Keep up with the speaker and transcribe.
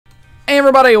Hey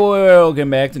everybody, welcome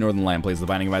back to Northern Lion Plays The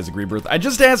Binding of Isaac Rebirth. I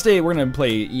just asked we're gonna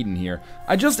play Eden here.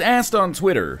 I just asked on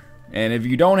Twitter, and if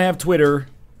you don't have Twitter,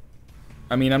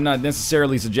 I mean, I'm not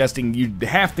necessarily suggesting you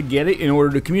have to get it in order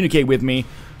to communicate with me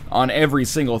on every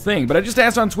single thing, but I just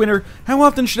asked on Twitter, how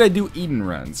often should I do Eden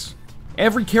runs?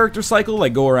 Every character cycle,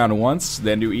 like go around once,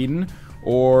 then do Eden,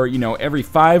 or, you know, every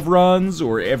 5 runs,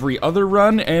 or every other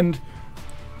run, and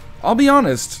I'll be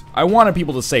honest, I wanted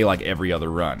people to say, like, every other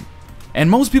run. And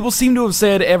most people seem to have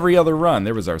said every other run.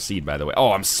 There was our seed, by the way.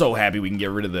 Oh, I'm so happy we can get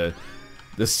rid of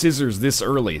the scissors this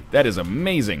early. That is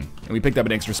amazing. And we picked up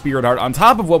an extra spirit heart on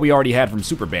top of what we already had from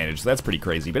Super Bandage, so that's pretty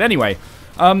crazy. But anyway,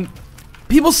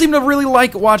 people seem to really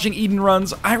like watching Eden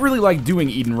runs. I really like doing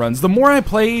Eden runs. The more I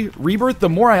play Rebirth, the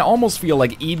more I almost feel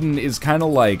like Eden is kind of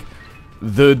like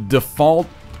the default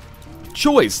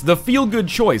choice, the feel-good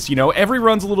choice. You know, every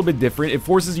run's a little bit different. It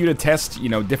forces you to test, you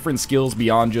know, different skills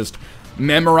beyond just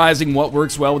memorizing what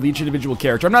works well with each individual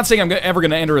character. I'm not saying I'm ever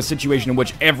going to enter a situation in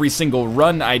which every single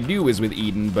run I do is with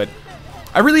Eden, but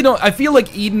I really don't. I feel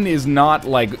like Eden is not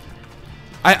like...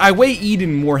 I weigh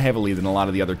Eden more heavily than a lot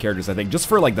of the other characters, I think, just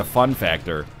for like the fun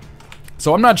factor.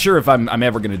 So I'm not sure if I'm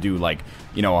ever going to do like,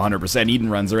 you know, 100% Eden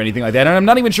runs or anything like that, and I'm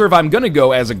not even sure if I'm going to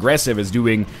go as aggressive as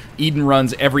doing Eden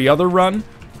runs every other run.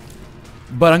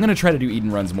 But I'm going to try to do Eden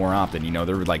runs more often. You know,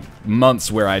 there were like months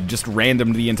where I just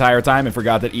randomed the entire time and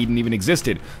forgot that Eden even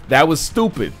existed. That was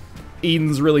stupid.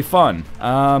 Eden's really fun.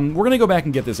 We're going to go back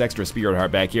and get this extra spirit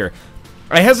heart back here.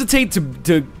 I hesitate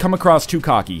to come across too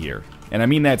cocky here, and I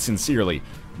mean that sincerely.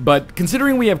 But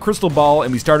considering we have Crystal Ball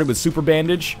and we started with Super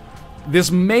Bandage,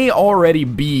 this may already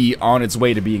be on its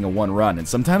way to being a one run. And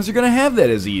sometimes you're going to have that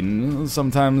as Eden.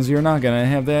 Sometimes you're not going to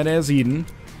have that as Eden.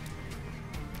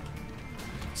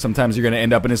 Sometimes you're going to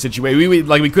end up in a situation,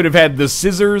 we could have had the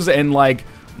scissors and, like,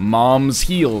 Mom's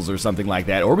heels or something like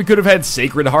that. Or we could have had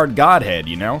Sacred Heart Godhead,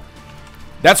 you know?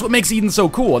 That's what makes Eden so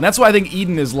cool. And that's why I think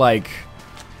Eden is, like...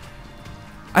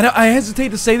 I hesitate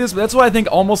to say this, but that's why I think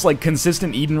almost, like,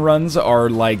 consistent Eden runs are,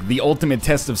 like, the ultimate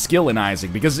test of skill in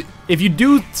Isaac. Because if you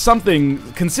do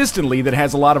something consistently that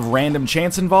has a lot of random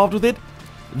chance involved with it,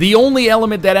 the only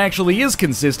element that actually is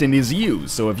consistent is you.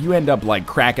 So if you end up, like,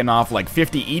 cracking off, like,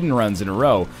 50 Eden runs in a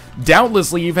row,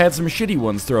 doubtlessly you've had some shitty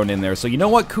ones thrown in there. So you know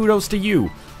what? Kudos to you,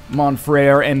 mon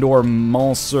frere and or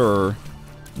monsieur.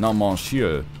 Not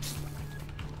monsieur.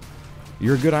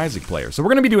 You're a good Isaac player. So we're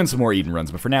going to be doing some more Eden runs,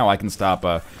 but for now I can stop,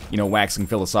 you know, waxing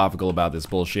philosophical about this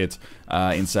bullshit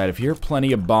inside of here.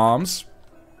 Plenty of bombs.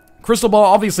 Crystal Ball,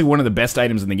 obviously one of the best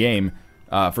items in the game.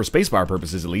 For spacebar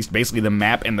purposes, at least. Basically, the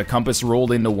map and the compass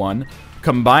rolled into one,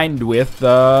 combined with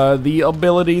the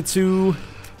ability to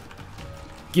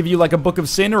give you, like, a Book of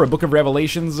Sin or a Book of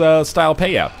Revelations style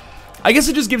payout. I guess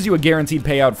it just gives you a guaranteed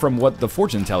payout from what the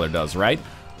fortune teller does, right?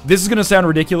 This is going to sound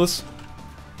ridiculous.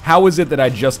 How is it that I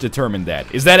just determined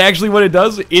that? Is that actually what it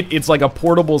does? It's like a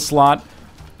portable slot,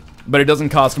 but it doesn't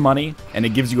cost money, and it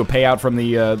gives you a payout from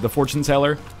the fortune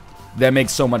teller? That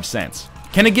makes so much sense.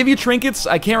 Can it give you trinkets?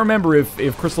 I can't remember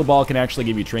if Crystal Ball can actually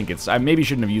give you trinkets. I maybe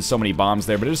shouldn't have used so many bombs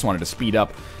there, but I just wanted to speed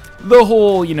up the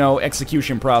whole, you know,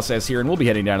 execution process here, and we'll be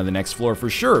heading down to the next floor for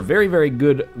sure. Very, very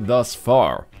good thus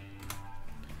far.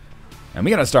 And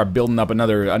we gotta start building up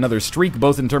another streak,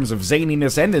 both in terms of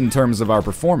zaniness and in terms of our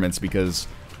performance, because,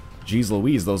 geez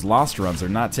Louise, those lost runs are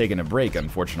not taking a break,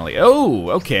 unfortunately.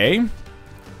 Oh, okay.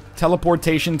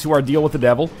 Teleportation to our deal with the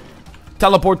devil.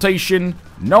 Teleportation,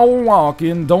 no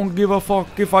walking, don't give a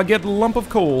fuck if I get a lump of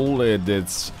coal.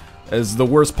 It's the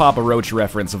worst Papa Roach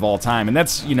reference of all time. And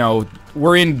that's, you know,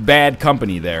 we're in bad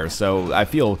company there, so I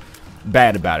feel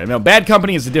bad about it. No, Bad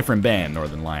Company is a different band,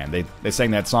 Northern Lion. They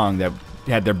sang that song that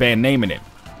had their band name in it.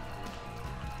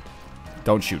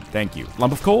 Don't shoot, thank you.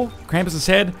 Lump of coal? Krampus's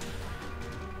head?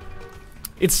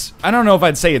 I don't know if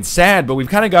I'd say it's sad, but we've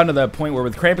kind of gotten to that point where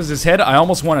with Krampus's head, I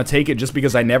almost want to take it just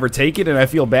because I never take it, and I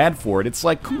feel bad for it. It's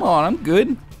like, come on, I'm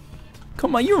good.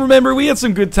 Come on, you remember we had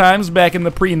some good times back in the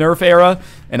pre-nerf era,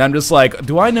 and I'm just like,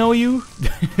 do I know you?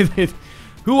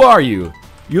 Who are you?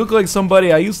 You look like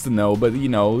somebody I used to know, but, you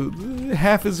know,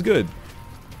 half as good.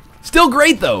 Still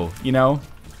great, though, you know?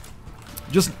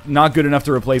 Just not good enough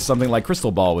to replace something like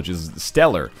Crystal Ball, which is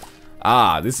stellar.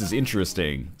 Ah, this is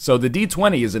interesting. So the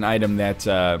D20 is an item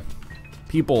that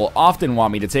people often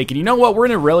want me to take. And you know what? We're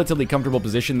in a relatively comfortable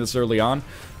position this early on.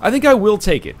 I think I will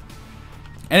take it.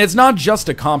 And it's not just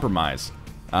a compromise.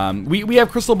 We have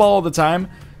Crystal Ball all the time.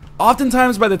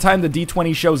 Oftentimes, by the time the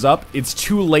D20 shows up, it's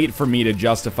too late for me to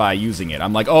justify using it.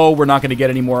 I'm like, oh, we're not going to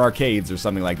get any more arcades or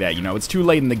something like that. You know, it's too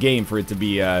late in the game for it to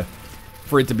be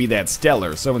that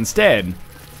stellar. So instead,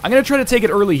 I'm going to try to take it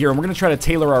early here, and we're going to try to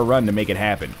tailor our run to make it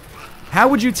happen. How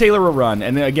would you tailor a run?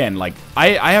 And then again, like,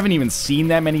 I haven't even seen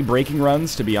that many breaking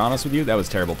runs, to be honest with you. That was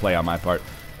terrible play on my part.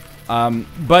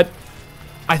 But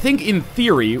I think in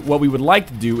theory, what we would like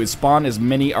to do is spawn as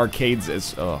many arcades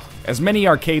as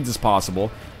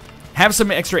possible. Have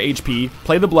some extra HP,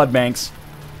 play the blood banks,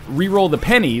 re-roll the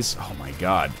pennies. Oh my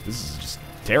god, this is just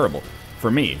terrible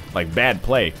for me. Like, bad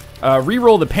play.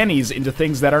 Re-roll the pennies into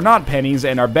things that are not pennies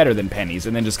and are better than pennies,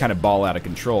 and then just kind of ball out of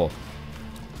control.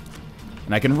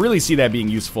 And I can really see that being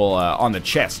useful on the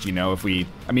chest, you know, if we...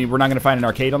 I mean, we're not going to find an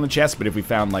arcade on the chest, but if we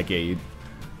found, like, a...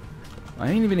 I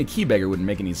think even a key beggar wouldn't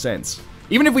make any sense.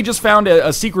 Even if we just found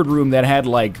a secret room that had,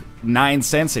 like, 9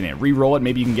 cents in it, re-roll it,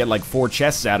 maybe you can get, like, 4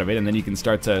 chests out of it, and then you can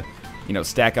start to, you know,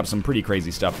 stack up some pretty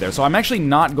crazy stuff there. So I'm actually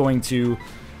not going to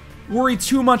worry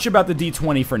too much about the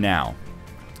D20 for now.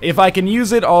 If I can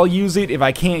use it, I'll use it. If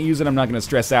I can't use it, I'm not going to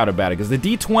stress out about it, because the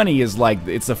D20 is, like,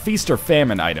 it's a feast or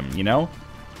famine item, you know?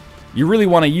 You really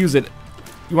want to use it,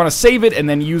 you want to save it and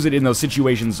then use it in those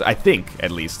situations, I think,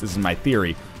 at least, this is my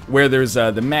theory, where there's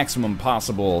the maximum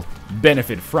possible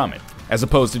benefit from it, as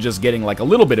opposed to just getting like a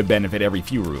little bit of benefit every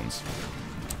few rooms.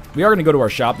 We are going to go to our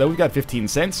shop, though. We've got 15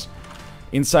 cents.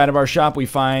 Inside of our shop, we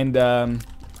find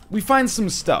some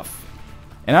stuff.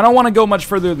 And I don't want to go much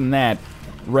further than that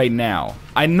right now.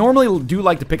 I normally do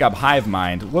like to pick up Hive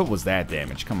Mind. What was that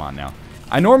damage? Come on now.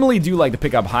 I normally do like to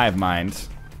pick up Hive Mind.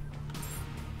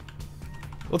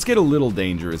 Let's get a little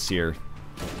dangerous here.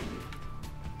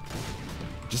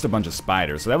 Just a bunch of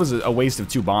spiders. So that was a waste of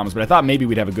 2 bombs, but I thought maybe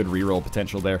we'd have a good reroll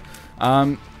potential there.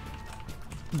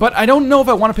 But I don't know if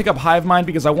I want to pick up Hive Mind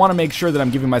because I want to make sure that I'm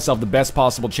giving myself the best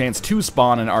possible chance to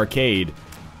spawn an arcade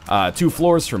 2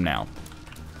 floors from now.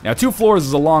 Now, 2 floors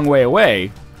is a long way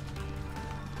away.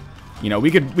 You know, we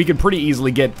could pretty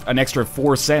easily get an extra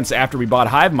 4 cents after we bought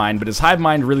Hive Mind, but is Hive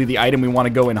Mind really the item we want to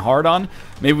go in hard on?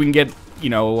 Maybe we can get, you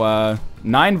know,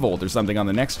 9 volt or something on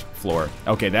the next floor.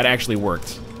 Okay, that actually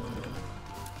worked.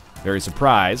 Very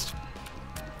surprised.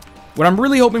 What I'm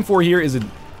really hoping for here is a...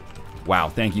 Wow,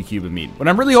 thank you, Cube of Meat. What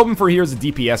I'm really hoping for here is a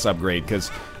DPS upgrade, because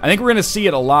I think we're going to see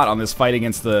it a lot on this fight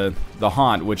against the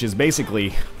Haunt, which is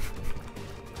basically...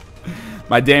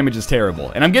 My damage is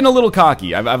terrible. And I'm getting a little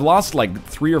cocky. I've lost like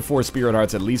 3 or 4 Spirit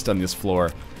Hearts at least on this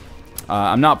floor.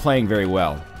 I'm not playing very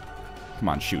well. Come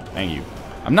on, shoot. Thank you.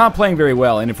 I'm not playing very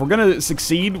well, and if we're gonna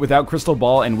succeed without Crystal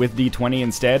Ball and with D20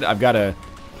 instead, I've got to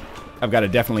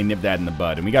definitely nip that in the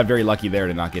bud. And we got very lucky there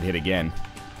to not get hit again.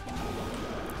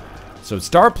 So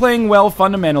start playing well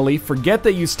fundamentally. Forget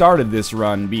that you started this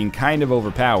run being kind of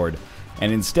overpowered,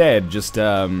 and instead just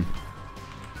you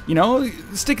know,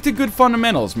 stick to good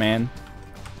fundamentals, man.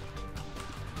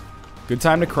 Good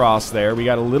time to cross there. We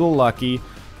got a little lucky.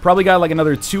 Probably got like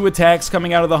another 2 attacks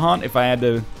coming out of the Haunt if I had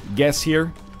to guess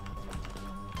here.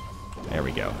 There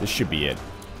we go. This should be it.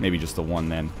 Maybe just the 1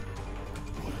 then.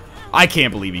 I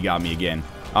can't believe he got me again.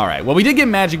 Alright, well we did get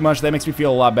Magic Mush. That makes me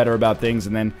feel a lot better about things.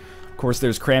 And then, of course,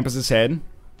 there's Krampus's head.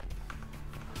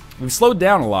 We've slowed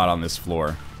down a lot on this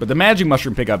floor. But the Magic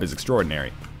Mushroom pickup is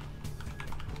extraordinary.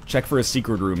 Check for a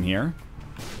secret room here.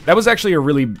 That was actually a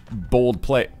really bold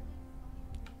play.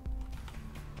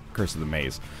 Curse of the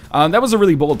Maze. That was a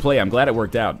really bold play. I'm glad it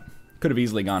worked out. Could have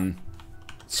easily gone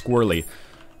squirrely.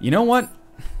 You know what?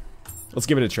 Let's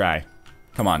give it a try.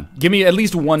 Come on. Give me at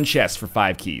least 1 chest for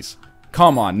 5 keys.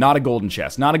 Come on. Not a golden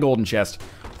chest. Not a golden chest.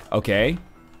 Okay.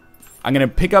 I'm going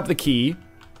to pick up the key.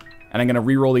 And I'm going to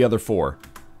re-roll the other 4.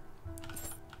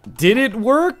 Did it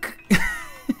work?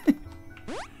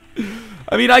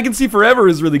 I mean, I Can See Forever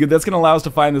is really good. That's going to allow us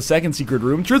to find the second secret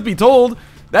room. Truth be told,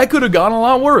 that could have gone a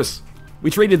lot worse. We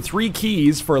traded 3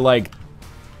 keys for, like,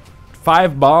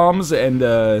 5 bombs and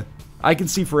I Can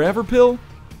See Forever pill.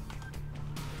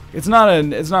 It's not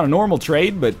a normal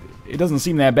trade, but it doesn't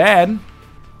seem that bad.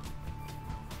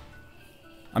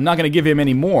 I'm not going to give him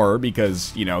any more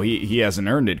because, you know, he hasn't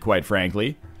earned it, quite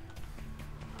frankly.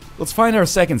 Let's find our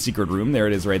second secret room. There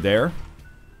it is right there.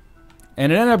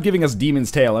 And it ended up giving us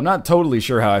Demon's Tail. I'm not totally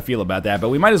sure how I feel about that, but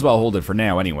we might as well hold it for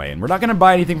now anyway. And we're not going to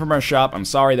buy anything from our shop. I'm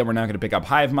sorry that we're not going to pick up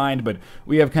Hive Mind, but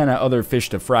we have kind of other fish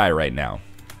to fry right now.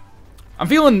 I'm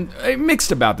feeling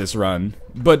mixed about this run,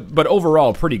 but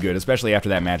overall pretty good, especially after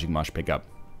that Magic Mush pickup.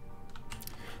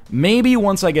 Maybe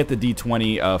once I get the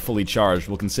D20 fully charged,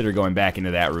 we'll consider going back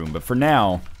into that room. But for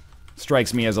now,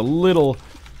 strikes me as a little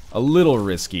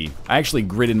risky. I actually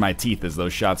gritted my teeth as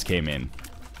those shots came in.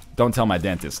 Don't tell my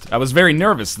dentist. I was very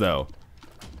nervous, though.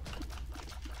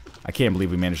 I can't believe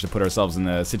we managed to put ourselves in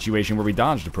a situation where we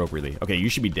dodged appropriately. Okay, you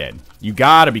should be dead. You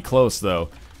gotta be close, though.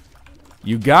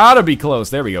 You gotta be close.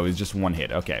 There we go. It's just 1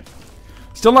 hit. Okay.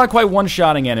 Still not quite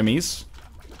one-shotting enemies.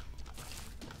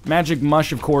 Magic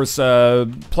Mush, of course,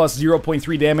 plus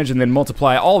 0.3 damage, and then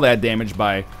multiply all that damage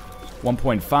by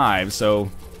 1.5,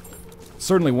 so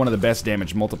certainly one of the best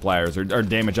damage multipliers, or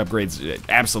damage upgrades,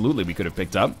 absolutely, we could have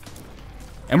picked up.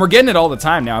 And we're getting it all the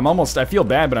time now. I feel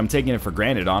bad, but I'm taking it for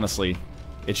granted, honestly.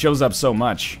 It shows up so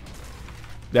much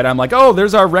that I'm like, oh,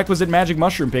 there's our requisite Magic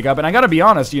Mushroom pickup. And I gotta be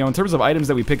honest, you know, in terms of items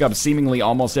that we pick up seemingly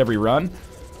almost every run,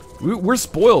 we're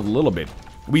spoiled a little bit.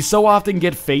 We so often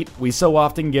get Fate, we so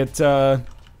often get,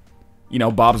 you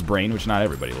know, Bob's Brain, which not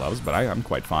everybody loves, but I'm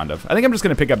quite fond of. I think I'm just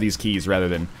gonna pick up these keys rather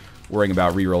than worrying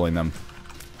about re-rolling them.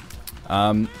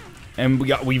 And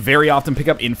we very often pick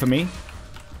up Infamy.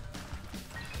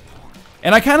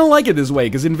 And I kind of like it this way,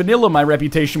 because in vanilla my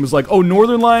reputation was like, oh,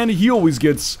 Northern Lion, he always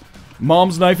gets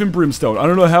Mom's Knife and Brimstone. I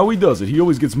don't know how he does it. He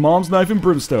always gets Mom's Knife and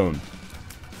Brimstone.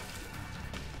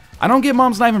 I don't get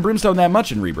Mom's Knife and Brimstone that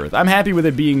much in Rebirth. I'm happy with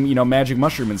it being, you know, Magic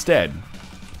Mushroom instead.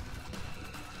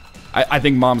 I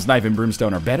think Mom's Knife and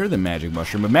Brimstone are better than Magic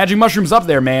Mushroom, but Magic Mushroom's up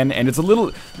there, man, and it's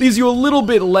leaves you a little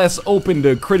bit less open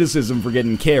to criticism for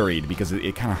getting carried, because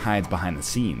it kind of hides behind the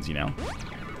scenes, you know?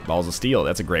 Balls of Steel,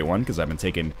 that's a great one, because I've been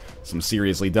taking some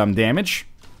seriously dumb damage.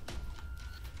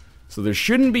 So there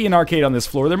shouldn't be an arcade on this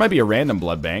floor. There might be a random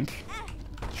blood bank.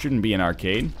 Shouldn't be an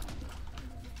arcade.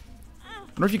 I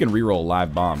wonder if you can reroll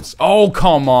live bombs. Oh,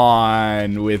 come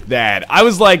on with that. I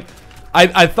was like,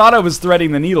 I thought I was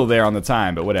threading the needle there on the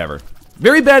time, but whatever.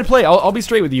 Very bad play. I'll be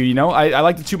straight with you, you know? I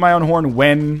like to toot my own horn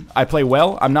when I play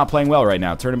well. I'm not playing well right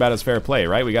now. Turnabout is fair play,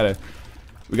 right? We gotta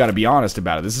be honest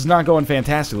about it. This is not going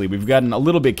fantastically. We've gotten a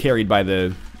little bit carried by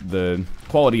the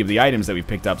quality of the items that we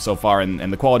picked up so far,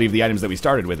 and the quality of the items that we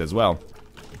started with as well.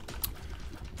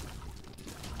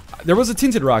 There was a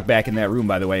Tinted Rock back in that room,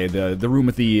 by the way. The room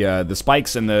with the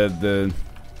spikes and the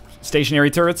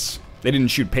stationary turrets. They didn't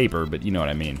shoot paper, but you know what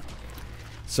I mean.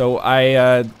 So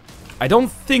I don't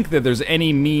think that there's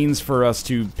any means for us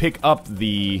to pick up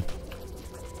the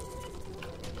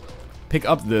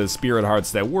Spirit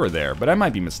Hearts that were there, but I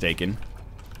might be mistaken.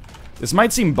 This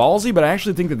might seem ballsy, but I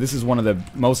actually think that this is one of the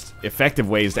most effective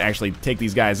ways to actually take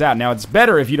these guys out. Now, it's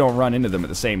better if you don't run into them at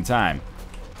the same time.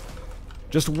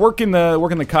 Just working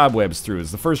the cobwebs through.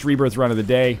 It's the first Rebirth run of the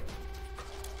day.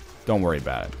 Don't worry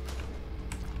about it.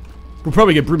 We'll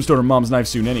probably get Brimstone or Mom's Knife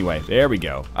soon anyway. There we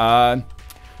go.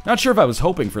 Not sure if I was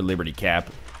hoping for Liberty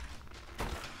Cap.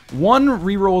 One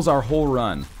rerolls our whole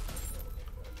run.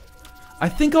 I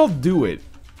think I'll do it,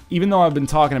 even though I've been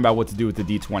talking about what to do with the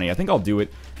D20. I think I'll do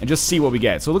it and just see what we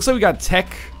get. So it looks like we got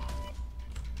Tech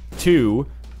 2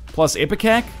 plus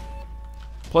Ipecac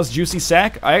plus Juicy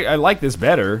Sack. I like this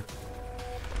better.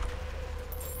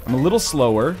 I'm a little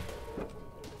slower.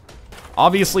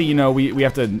 Obviously, you know, we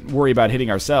have to worry about hitting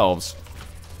ourselves.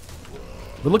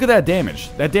 But look at that damage.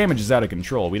 That damage is out of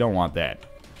control. We don't want that.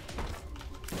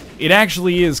 It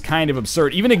actually is kind of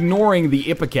absurd, even ignoring the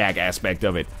Ipecac aspect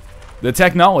of it. The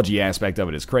technology aspect of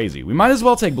it is crazy. We might as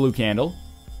well take Blue Candle.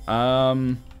 We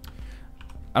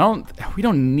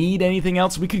don't need anything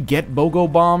else. We could get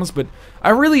BOGO bombs, but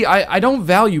I don't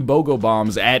value BOGO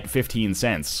bombs at 15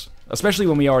 cents. Especially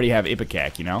when we already have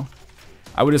Ipecac, you know?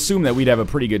 I would assume that we'd have a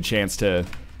pretty good chance to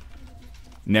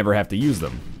never have to use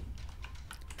them.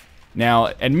 Now,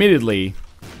 admittedly,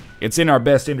 it's in our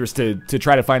best interest to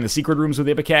try to find the secret rooms with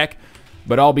Ipecac,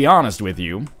 but I'll be honest with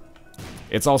you,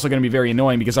 it's also going to be very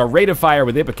annoying because our rate of fire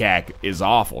with Ipecac is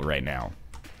awful right now.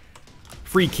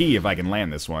 Free key if I can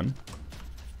land this one.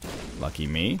 Lucky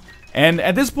me. And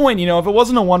at this point, you know, if it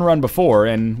wasn't a one run before,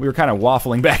 and we were kind of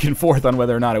waffling back and forth on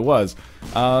whether or not it was,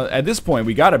 at this point,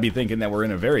 we gotta be thinking that we're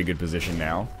in a very good position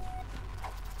now.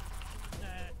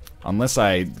 Unless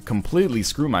I completely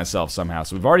screw myself somehow.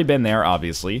 So we've already been there,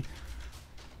 obviously.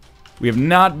 We have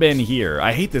not been here.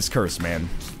 I hate this curse, man.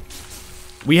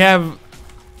 We have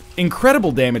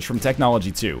incredible damage from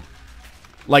Technology 2.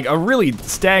 Like, a really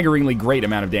staggeringly great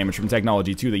amount of damage from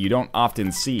Technology 2 that you don't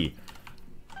often see.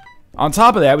 On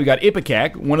top of that, we got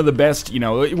Ipecac, one of the best, you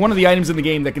know, one of the items in the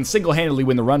game that can single-handedly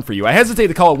win the run for you. I hesitate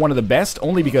to call it one of the best,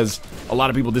 only because a lot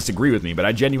of people disagree with me, but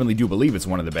I genuinely do believe it's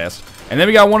one of the best. And then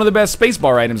we got one of the best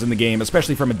spacebar items in the game,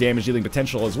 especially from a damage-dealing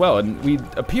potential as well. And we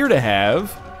appear to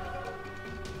have...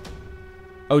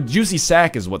 Oh, Juicy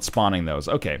Sack is what's spawning those.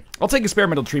 Okay. I'll take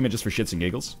Experimental Treatment just for shits and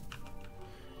giggles.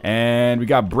 And we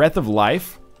got Breath of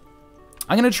Life.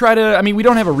 I'm gonna try to... I mean, we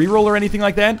don't have a reroll or anything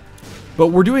like that. But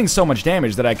we're doing so much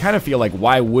damage that I kind of feel like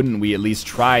why wouldn't we at least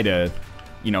try to,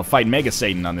 you know, fight Mega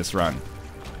Satan on this run?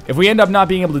 If we end up not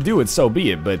being able to do it, so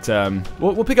be it. But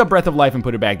we'll pick up Breath of Life and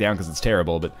put it back down because it's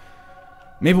terrible. But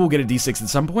maybe we'll get a D6 at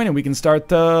some point and we can start,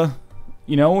 you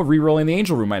you know, re-rolling the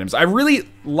Angel Room items. I really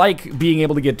like being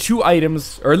able to get 2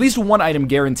 items, or at least 1 item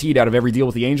guaranteed out of every deal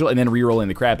with the Angel, and then re-rolling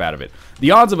the crap out of it.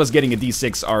 The odds of us getting a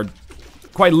D6 are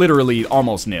quite literally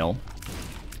almost nil.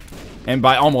 And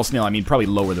by almost nil, I mean probably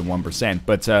lower than 1%,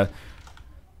 but,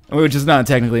 which is not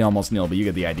technically almost nil, but you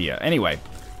get the idea. Anyway,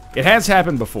 it has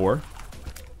happened before.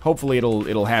 Hopefully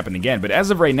it'll happen again, but as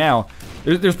of right now,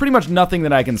 there's pretty much nothing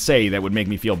that I can say that would make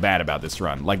me feel bad about this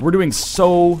run. Like, we're doing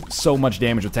so much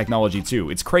damage with technology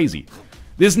too. It's crazy.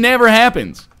 This never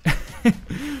happens.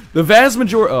 The vast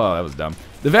majority... Oh, that was dumb.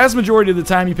 The vast majority of the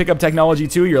time you pick up technology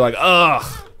 2, you're like, ugh,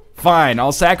 fine,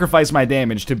 I'll sacrifice my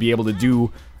damage to be able to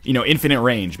do, you know, infinite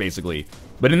range, basically.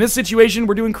 But in this situation,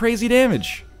 we're doing crazy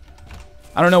damage.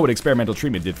 I don't know what experimental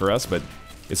treatment did for us, but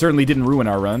it certainly didn't ruin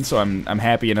our run, so I'm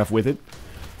happy enough with it.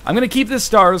 I'm going to keep this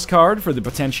Stars card for the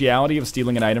potentiality of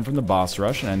stealing an item from the boss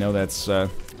rush, and I know that's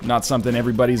not something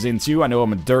everybody's into. I know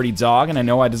I'm a dirty dog, and I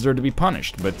know I deserve to be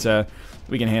punished, but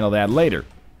we can handle that later.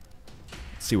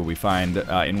 Let's see what we find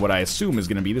in what I assume is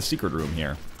going to be the secret room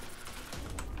here.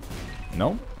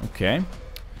 No? Okay.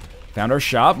 Found our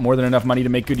shop. More than enough money to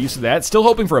make good use of that. Still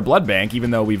hoping for a blood bank, even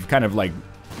though we've kind of, like,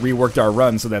 reworked our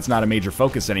run, so that's not a major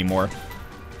focus anymore.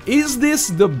 Is this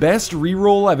the best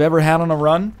reroll I've ever had on a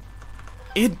run?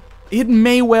 It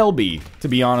may well be, to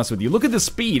be honest with you. Look at the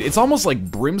speed. It's almost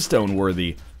like Brimstone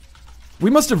worthy. We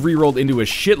must have rerolled into a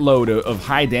shitload of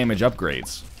high damage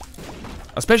upgrades.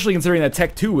 Especially considering that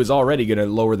Tech 2 is already going to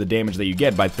lower the damage that you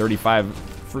get by 35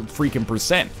 freaking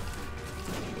percent.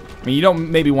 I mean, you don't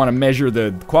maybe want to measure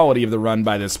the quality of the run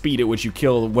by the speed at which you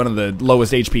kill one of the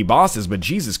lowest HP bosses, but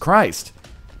Jesus Christ.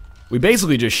 We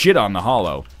basically just shit on the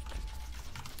Hollow.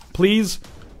 Please...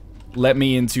 let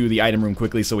me into the item room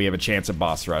quickly so we have a chance at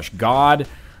boss rush. God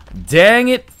dang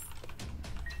it.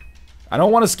 I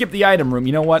don't want to skip the item room.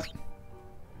 You know what?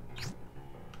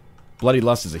 Bloody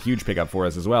Lust is a huge pickup for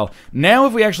us as well. Now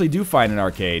if we actually do find an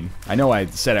arcade, I know I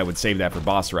said I would save that for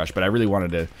boss rush, but I really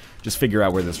wanted to just figure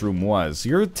out where this room was.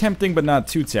 You're tempting, but not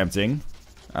too tempting.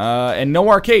 And no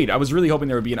arcade. I was really hoping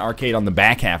there would be an arcade on the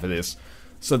back half of this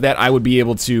so that I would be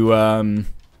able to...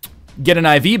 get an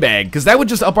IV bag, because that would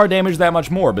just up our damage that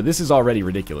much more, but this is already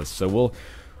ridiculous. So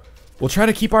we'll try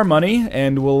to keep our money,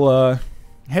 and we'll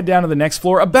head down to the next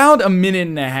floor. About a minute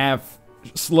and a half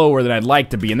slower than I'd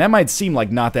like to be, and that might seem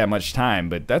like not that much time,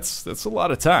 but that's a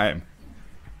lot of time.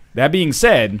 That being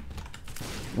said,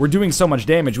 we're doing so much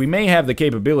damage, we may have the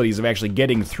capabilities of actually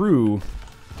getting through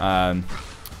the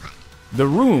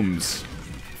rooms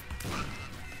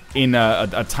in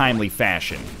a timely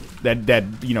fashion. That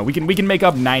you know, we can make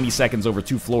up 90 seconds over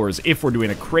 2 floors if we're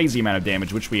doing a crazy amount of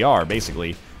damage, which we are,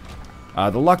 basically.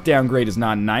 The luck downgrade is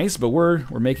not nice, but we're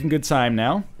making good time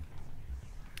now.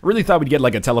 I really thought we'd get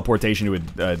like a teleportation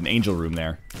to an angel room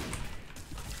there.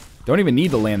 Don't even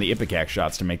need to land the Ipecac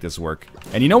shots to make this work.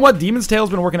 And you know what? Demon's Tail's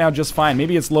been working out just fine.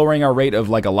 Maybe it's lowering our rate of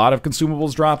like a lot of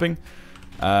consumables dropping,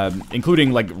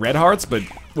 including like red hearts, but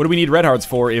what do we need red hearts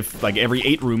for if like every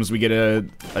 8 rooms we get a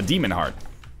demon heart?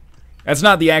 That's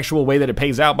not the actual way that it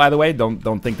pays out, by the way.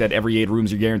 Don't think that every 8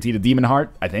 rooms you're guaranteed a demon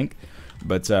heart, I think.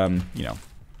 But, you know,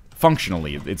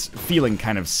 functionally, it's feeling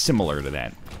kind of similar to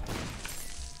that.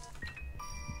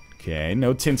 Okay,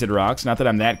 no tinted rocks. Not that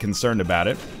I'm that concerned about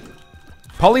it.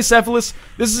 Polycephalus,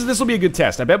 this will be a good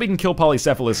test. I bet we can kill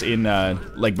Polycephalus in,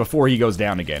 like, before he goes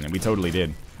down again, and we totally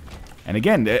did. And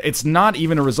again, it's not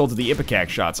even a result of the Ipecac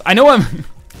shots. I know I'm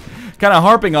kind of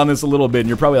harping on this a little bit, and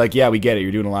you're probably like, yeah, we get it.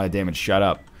 You're doing a lot of damage. Shut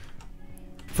up.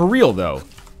 For real, though,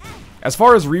 as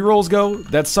far as rerolls go,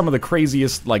 that's some of the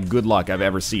craziest, like, good luck I've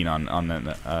ever seen in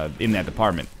that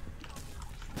department.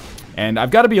 And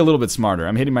I've got to be a little bit smarter.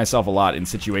 I'm hitting myself a lot in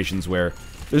situations where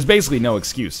there's basically no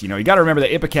excuse. You know, you got to remember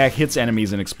that Ipecac hits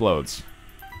enemies and explodes.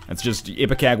 That's just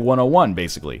Ipecac 101,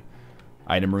 basically.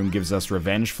 Item room gives us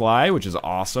Revenge Fly, which is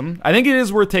awesome. I think it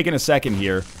is worth taking a second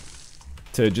here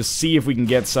to just see if we can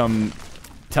get some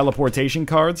teleportation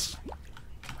cards.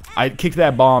 I kicked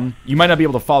that bomb. You might not be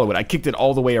able to follow it. I kicked it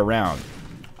all the way around.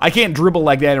 I can't dribble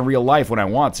like that in real life when I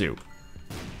want to.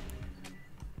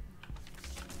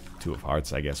 2 of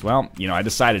hearts, I guess. Well, you know, I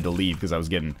decided to leave because I was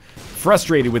getting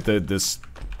frustrated with this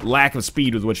lack of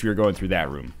speed with which we were going through that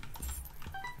room.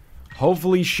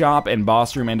 Hopefully shop and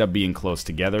boss room end up being close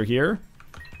together here.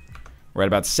 We're at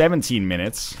about 17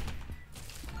 minutes.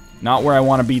 Not where I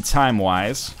want to be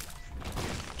time-wise.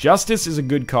 Justice is a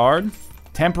good card.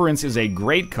 Temperance is a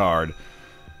great card.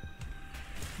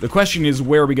 The question is,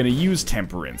 where are we going to use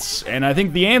Temperance? And I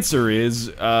think the answer is,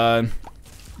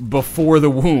 before the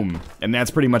womb. And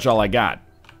that's pretty much all I got.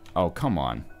 Oh, come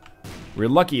on. We're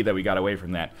lucky that we got away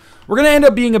from that. We're going to end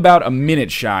up being about a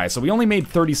minute shy, so we only made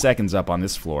 30 seconds up on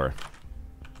this floor.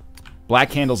 Black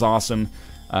candle's awesome.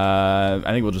 I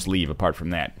think we'll just leave apart from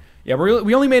that. Yeah,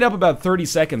 we only made up about 30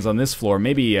 seconds on this floor,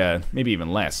 maybe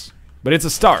even less. But it's a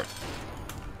start.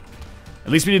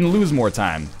 At least we didn't lose more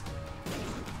time.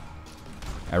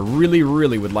 I really,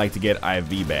 really would like to get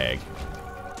IV bag.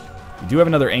 We do have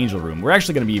another angel room. We're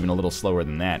actually going to be even a little slower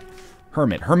than that.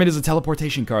 Hermit. Hermit is a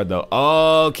teleportation card, though.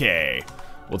 Okay.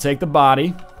 We'll take the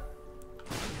body.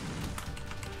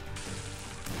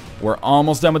 We're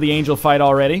almost done with the angel fight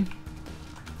already.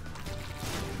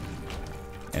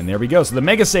 And there we go. So the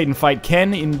Mega Satan fight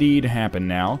can indeed happen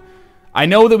now. I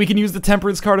know that we can use the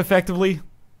Temperance card effectively.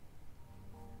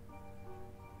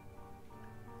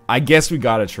 I guess we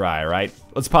gotta try, right?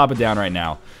 Let's pop it down right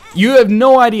now. You have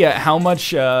no idea how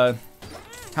much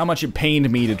it pained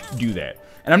me to do that.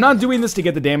 And I'm not doing this to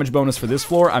get the damage bonus for this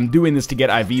floor. I'm doing this to get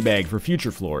IV bag for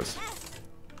future floors.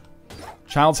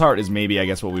 Child's Heart is maybe, I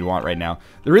guess, what we want right now.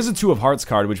 There is a Two of Hearts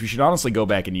card, which we should honestly go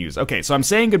back and use. Okay, so I'm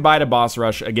saying goodbye to Boss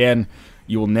Rush. Again,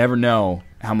 you will never know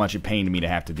how much it pained me to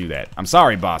have to do that. I'm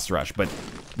sorry, Boss Rush, but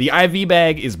the IV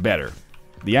bag is better.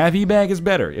 The IV bag is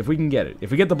better, if we can get it.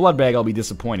 If we get the blood bag, I'll be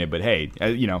disappointed, but hey,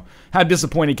 you know, how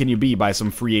disappointed can you be by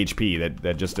some free HP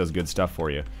that just does good stuff for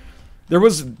you? There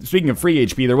was, speaking of free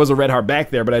HP, there was a red heart back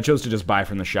there, but I chose to just buy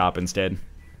from the shop instead.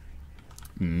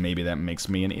 Maybe that makes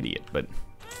me an idiot, but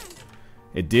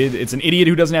it did. It's an idiot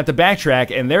who doesn't have to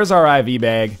backtrack, and there's our IV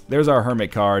bag. There's our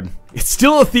Hermit card. It's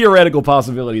still a theoretical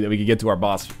possibility that we could get to our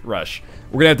Boss Rush.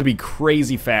 We're gonna have to be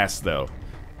crazy fast, though.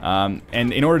 And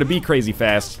in order to be crazy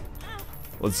fast,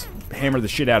 let's hammer the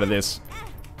shit out of this.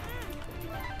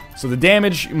 So the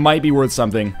damage might be worth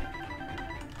something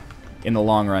in the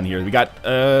long run here. We got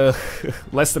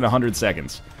less than 100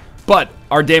 seconds. But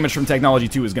our damage from Technology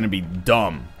 2 is going to be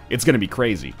dumb. It's going to be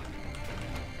crazy.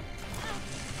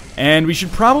 And we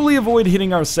should probably avoid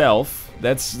hitting ourselves.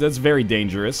 That's very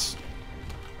dangerous.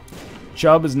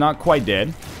 Chubb is not quite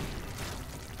dead.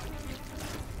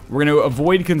 We're going to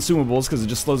avoid consumables because it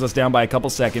just slows us down by a couple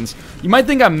seconds. You might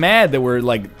think I'm mad that we're,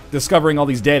 like, discovering all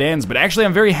these dead ends, but actually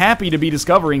I'm very happy to be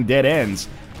discovering dead ends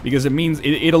because it means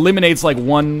it eliminates, like,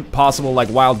 one possible, like,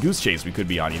 wild goose chase we could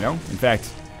be on, you know? In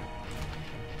fact,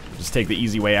 just take the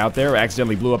easy way out there. I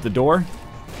accidentally blew up the door.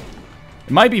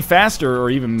 It might be faster or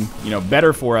even, you know,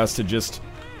 better for us to just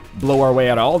blow our way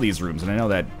out of all these rooms, and I know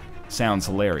that sounds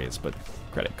hilarious, but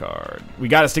credit card. We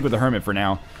got to stick with the Hermit for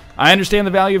now. I understand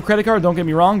the value of credit card, don't get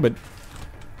me wrong, but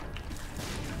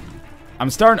I'm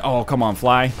starting... Oh, come on,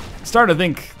 fly. Starting to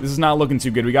think this is not looking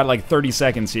too good. We got like 30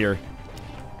 seconds here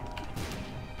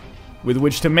with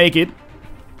which to make it.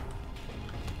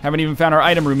 Haven't even found our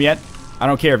item room yet. I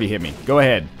don't care if you hit me. Go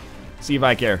ahead. See if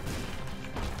I care.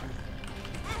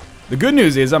 The good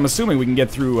news is I'm assuming we can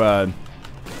get through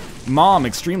Mom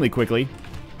extremely quickly.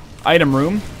 Item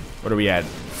room. What are we at?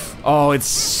 Oh, it's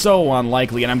so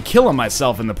unlikely, and I'm killing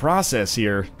myself in the process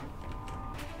here.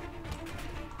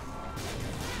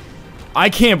 I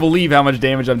can't believe how much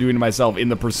damage I'm doing to myself in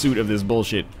the pursuit of this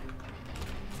bullshit.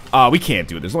 We can't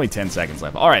do it. There's only 10 seconds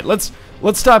left. All right, let's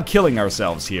stop killing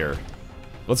ourselves here.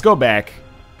 Let's go back.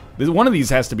 One of these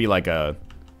has to be like a...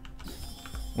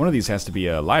 One of these has to be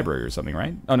a library or something,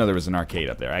 right? Oh, no, there was an arcade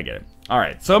up there. I get it. All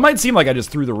right, so it might seem like I just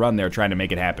threw the run there trying to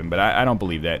make it happen, but I don't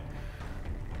believe that.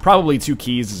 Probably 2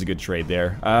 keys is a good trade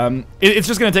there. It's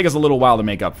just going to take us a little while to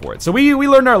make up for it. So we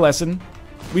learned our lesson.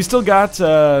 We still got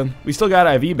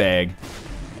IV bag,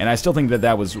 and I still think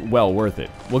that was well worth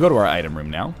it. We'll go to our item room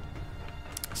now.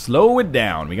 Slow it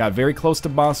down. We got very close to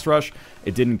Boss Rush.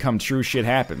 It didn't come true. Shit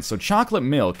happens. So chocolate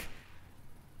milk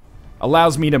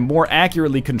allows me to more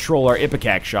accurately control our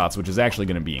Ipecac shots, which is actually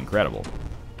going to be incredible.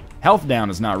 Health down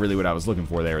is not really what I was looking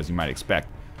for there, as you might expect.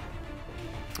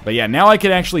 But yeah, now I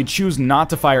can actually choose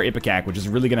not to fire Ipecac, which is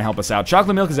really going to help us out.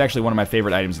 Chocolate milk is actually one of my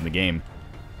favorite items in the game.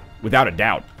 Without a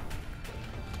doubt.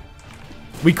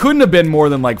 We couldn't have been more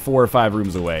than like 4 or 5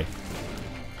 rooms away.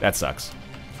 That sucks.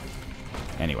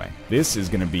 Anyway, this is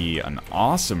going to be an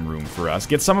awesome room for us.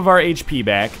 Get some of our HP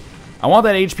back. I want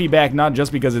that HP back not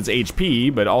just because it's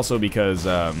HP, but also because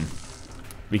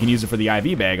we can use it for the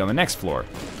IV bag on the next floor.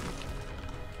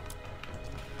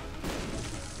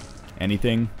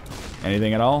 Anything?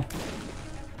 Anything at all?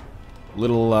 A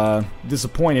little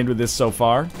disappointed with this so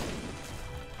far.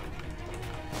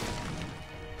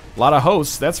 A lot of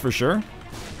hosts, that's for sure.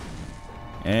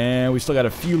 And we still got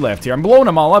a few left here. I'm blowing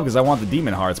them all up because I want the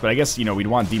Demon Hearts, but I guess, you know, we'd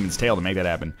want Demon's Tail to make that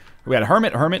happen. We got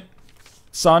Hermit, Hermit,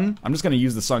 Sun. I'm just going to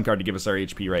use the Sun card to give us our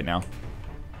HP right now.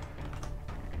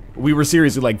 We were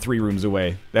seriously like 3 rooms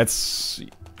away. It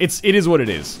is what it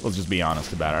is. Let's just be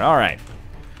honest about it. All right.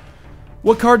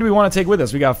 What card do we want to take with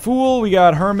us? We got Fool, we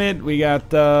got Hermit, we got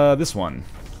this one.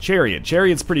 Chariot.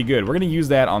 Chariot's pretty good. We're going to use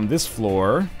that on this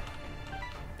floor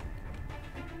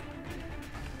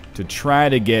to try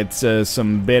to get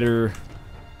some better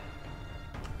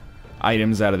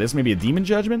items out of this. Maybe a Demon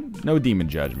Judgment? No Demon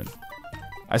Judgment.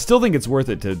 I still think it's worth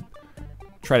it to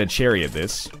try to Chariot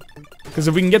this. Because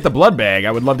if we can get the Blood Bag,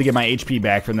 I would love to get my HP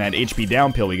back from that HP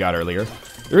down pill we got earlier.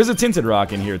 There is a Tinted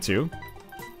Rock in here, too.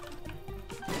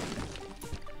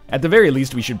 At the very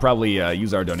least, we should probably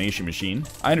use our donation machine.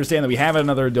 I understand that we have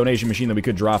another donation machine that we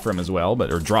could draw from as well,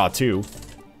 or draw to.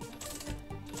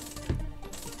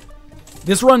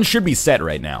 This run should be set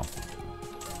right now.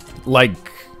 Like,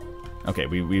 okay,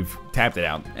 we've tapped it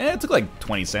out. It took like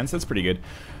 20 cents, that's pretty good.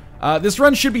 This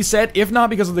run should be set, if not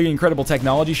because of the incredible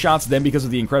technology shots, then because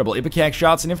of the incredible Ipecac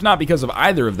shots, and if not because of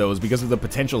either of those, because of the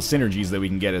potential synergies that we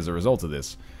can get as a result of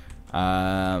this.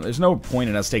 There's no point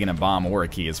in us taking a bomb or a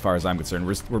key as far as I'm concerned.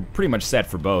 We're pretty much set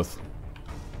for both.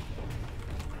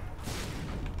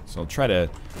 So I'll try to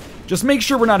just make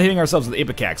sure we're not hitting ourselves with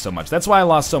Ipecac so much. That's why I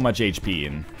lost so much HP,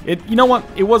 and you know what?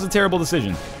 It was a terrible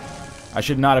decision. I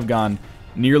should not have gone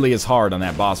nearly as hard on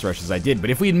that boss rush as I did, but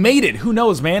if we had made it, who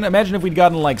knows, man? Imagine if we'd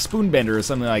gotten like Spoonbender or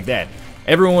something like that.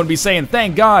 Everyone would be saying,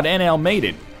 thank God NL made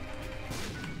it.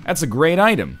 That's a great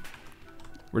item.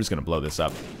 We're just gonna blow this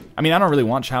up. I mean, I don't really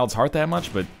want Child's Heart that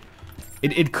much, but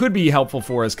it could be helpful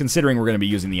for us considering we're gonna be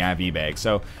using the IV bag.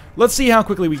 So let's see how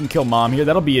quickly we can kill Mom here.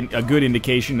 That'll be a good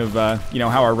indication of you know,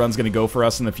 how our run's gonna go for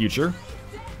us in the future.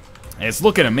 And it's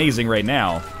looking amazing right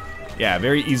now. Yeah,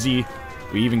 very easy.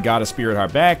 We even got a Spirit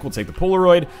Heart back. We'll take the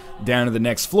Polaroid down to the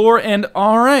next floor, and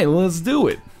alright, let's do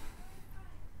it.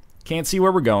 Can't see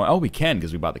where we're going. Oh, we can,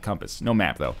 because we bought the compass. No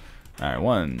map, though. Alright,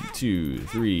 1, 2,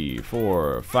 3,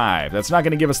 4, 5. That's not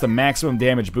going to give us the maximum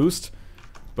damage boost,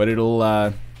 but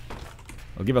it'll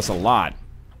give us a lot.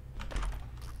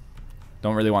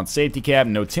 Don't really want safety cap,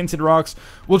 no tinted rocks.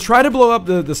 We'll try to blow up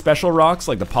the special rocks,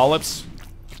 like the polyps.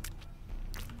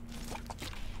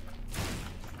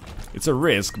 It's a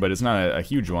risk, but it's not a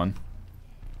huge one.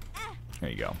 There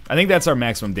you go. I think that's our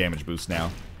maximum damage boost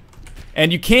now.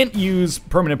 And you can't use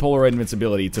permanent Polaroid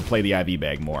invincibility to play the IV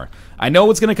bag more. I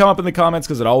know it's going to come up in the comments,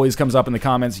 because it always comes up in the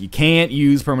comments. You can't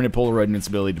use permanent Polaroid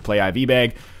invincibility to play IV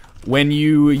bag. When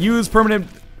you use permanent,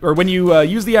 or when you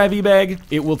use the IV bag,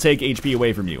 it will take HP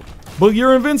away from you. But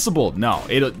you're invincible. No,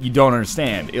 you don't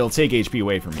understand. It'll take HP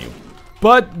away from you.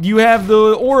 But you have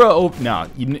the aura no,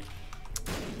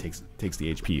 takes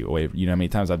the HP away. You know how many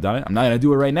times I've done it? I'm not going to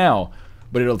do it right now,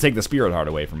 but it'll take the Spirit Heart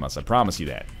away from us. I promise you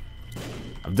that.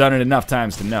 I've done it enough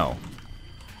times to know.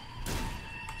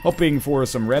 Hoping for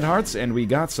some red hearts, and we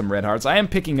got some red hearts. I am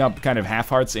picking up kind of half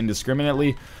hearts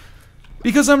indiscriminately,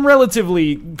 because I'm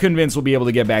relatively convinced we'll be able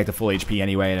to get back to full HP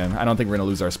anyway, and I don't think we're going to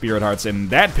lose our Spirit Hearts,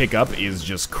 and that pickup is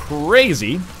just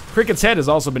crazy. Cricket's Head has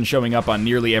also been showing up on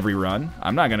nearly every run.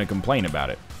 I'm not going to complain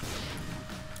about it.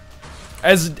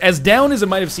 As down as it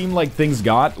might have seemed like things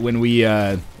got when we,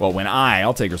 well, when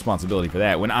I'll take responsibility for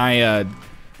that, when I,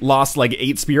 lost like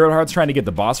 8 Spirit Hearts trying to get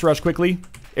the boss rush quickly.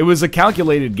 It was a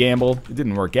calculated gamble. It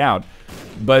didn't work out.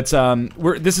 But,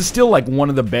 this is still like one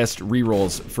of the best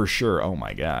rerolls for sure. Oh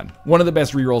my god. One of the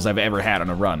best rerolls I've ever had on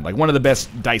a run. Like one of the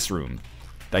best dice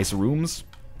rooms?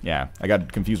 Yeah, I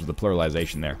got confused with the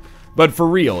pluralization there. But for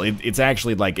real, it's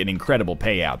actually like an incredible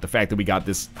payout. The fact that we got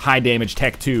this high damage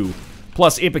Tech 2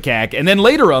 plus Ipecac, and then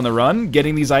later on the run,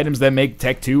 getting these items that make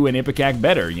Tech 2 and Ipecac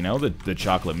better, you know, the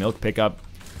chocolate milk pickup.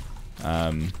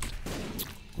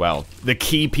 Well, the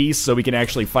key piece so we can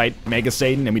actually fight Mega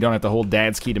Satan and we don't have to hold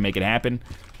Dad's key to make it happen.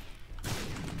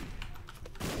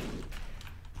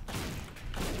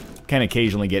 Can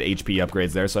occasionally get HP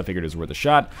upgrades there, so I figured it was worth a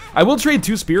shot. I will trade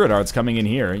 2 Spirit Hearts coming in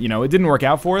here. You know, it didn't work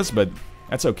out for us, but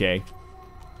that's okay.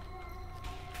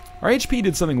 Our HP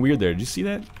did something weird there. Did you see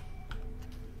that?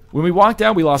 When we walked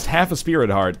out, we lost half a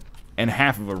Spirit Heart and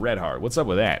half of a Red Heart. What's up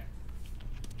with that?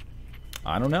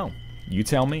 I don't know. You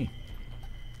tell me.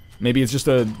 Maybe it's just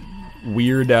a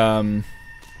weird,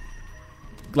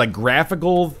 like,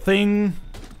 graphical thing?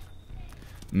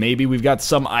 Maybe we've got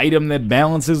some item that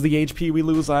balances the HP we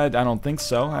lose? I don't think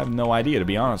so. I have no idea, to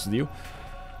be honest with you.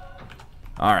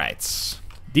 Alright.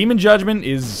 Demon Judgment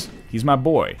he's my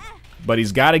boy. But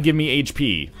he's got to give me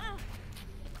HP.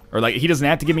 Or, like, he doesn't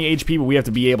have to give me HP, but we have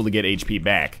to be able to get HP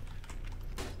back.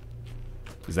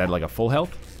 Is that, like, a full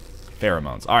health?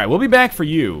 Pheromones. Alright, we'll be back for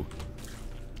you.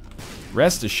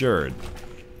 Rest assured.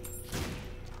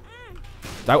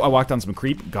 I walked on some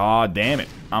creep. God damn it.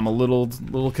 I'm a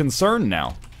little concerned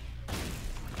now.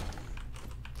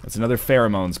 That's another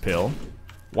pheromones pill.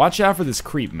 Watch out for this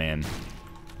creep, man.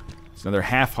 It's another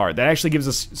half heart. That actually gives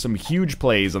us some huge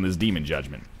plays on this Demon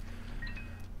Judgment.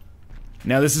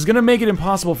 Now, this is going to make it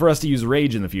impossible for us to use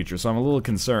Rage in the future, so I'm a little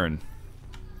concerned.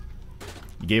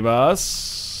 You gave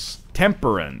us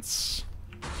Temperance,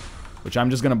 which I'm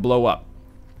just going to blow up.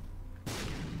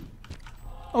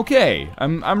 Okay,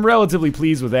 I'm relatively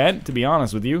pleased with that, to be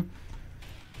honest with you.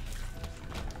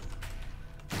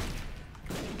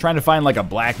 Trying to find like a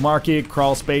black market,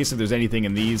 crawl space, if there's anything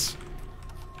in these.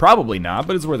 Probably not,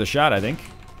 but it's worth a shot, I think.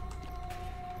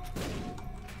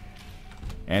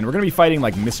 And we're going to be fighting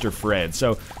like Mr. Fred.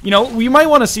 So, you know, we might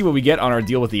want to see what we get on our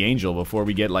deal with the Angel before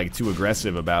we get like too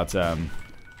aggressive about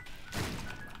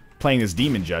playing this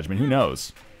Demon Judgment. Who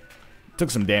knows? Took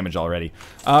some damage already.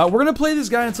 We're going to play this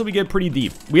guy until we get pretty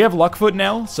deep. We have Luckfoot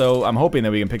now, so I'm hoping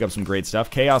that we can pick up some great stuff.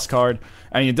 Chaos card.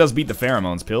 I mean, it does beat the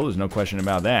Pheromones pill. There's no question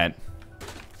about that.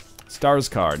 Stars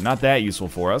card. Not that useful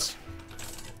for us.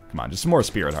 Come on, just some more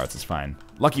Spirit Hearts is fine.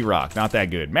 Lucky Rock. Not that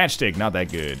good. Matchstick. Not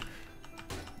that good.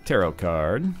 Tarot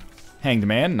card. Hanged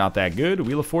Man. Not that good.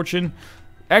 Wheel of Fortune.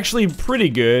 Actually, pretty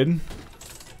good.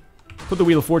 Put the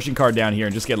Wheel of Fortune card down here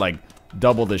and just get, like,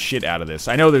 double the shit out of this.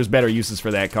 I know there's better uses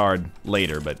for that card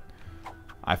later, but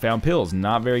I found pills.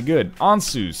 Not very good.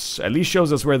 Onsus at least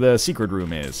shows us where the secret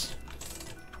room is.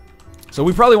 So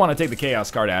we probably want to take the Chaos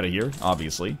card out of here,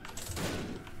 obviously.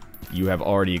 You have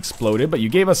already exploded, but you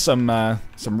gave us some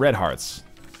red hearts.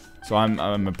 So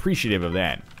I'm appreciative of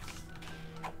that.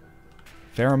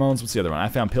 Pheromones, what's the other one? I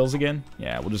found pills again?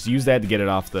 Yeah, we'll just use that to get it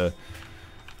off the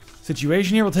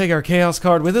situation here. We'll take our Chaos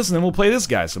card with us, and then we'll play this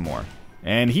guy some more.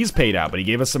 And he's paid out, but he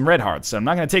gave us some red hearts, so I'm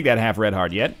not going to take that half red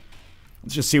heart yet.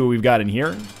 Let's just see what we've got in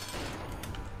here.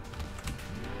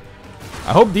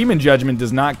 I hope Demon Judgment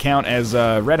does not count as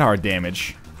red heart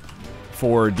damage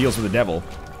for deals with the devil.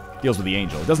 Deals with the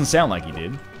angel. It doesn't sound like he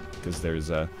did, because there's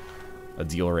a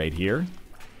deal right here.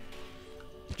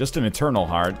 Just an Eternal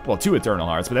Heart. Well, 2 Eternal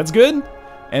Hearts, but that's good.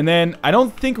 And then, I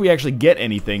don't think we actually get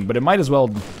anything, but it might as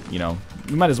well, you know,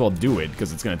 we might as well do it,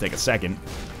 because it's going to take a second.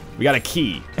 We got a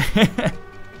key.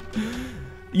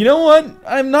 You know what?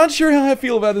 I'm not sure how I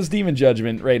feel about this Demon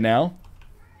Judgment right now.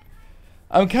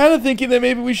 I'm kind of thinking that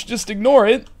maybe we should just ignore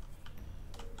it.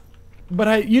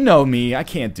 But you know me, I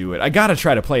can't do it. I gotta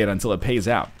try to play it until it pays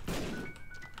out.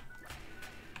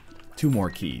 2 more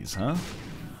keys, huh?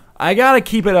 I gotta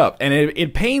keep it up, and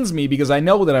it pains me because I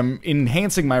know that I'm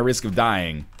enhancing my risk of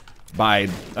dying by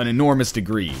an enormous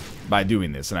degree by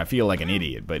doing this, and I feel like an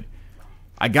idiot, but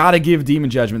I gotta give Demon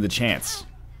Judgment the chance.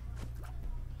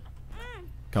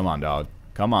 Come on, dog.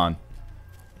 Come on.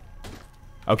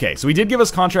 Okay, so he did give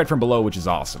us Contract from Below, which is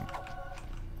awesome.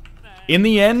 In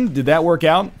the end, did that work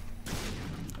out?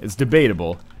 It's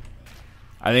debatable.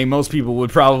 I think most people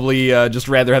would probably just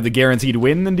rather have the guaranteed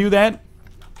win than do that.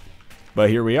 But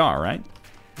here we are, right?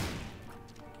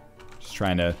 Just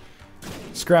trying to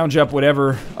scrounge up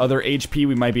whatever other HP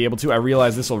we might be able to. I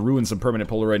realize this will ruin some permanent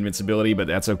Polaroid invincibility, but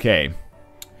that's okay.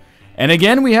 And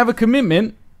again, we have a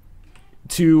commitment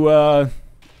to,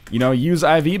 you know, use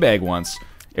IV Bag once.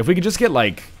 If we could just get,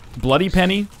 like, Bloody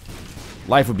Penny,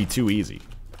 life would be too easy.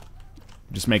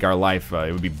 Just make our life,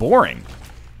 it would be boring.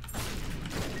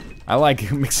 I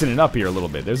like mixing it up here a little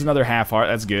bit. There's another half heart.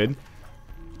 That's good.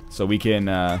 So we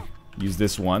can use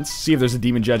this once. See if there's a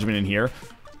Demon Judgment in here.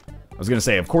 I was going to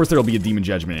say, of course there'll be a Demon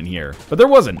Judgment in here. But there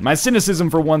wasn't. My cynicism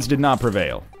for once did not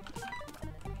prevail.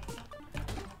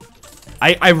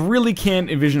 I really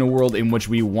can't envision a world in which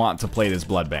we want to play this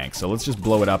Blood Bank. So let's just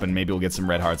blow it up and maybe we'll get some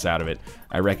red hearts out of it.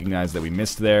 I recognize that we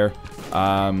missed there.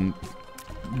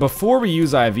 Before we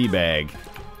use IV Bag...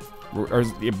 Or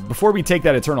before we take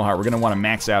that Eternal Heart, we're going to want to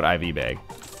max out IV Bag.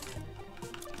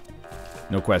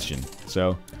 No question.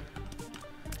 So,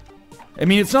 I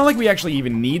mean, it's not like we actually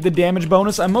even need the damage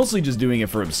bonus. I'm mostly just doing it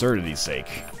for absurdity's sake.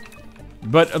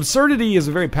 But absurdity is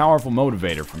a very powerful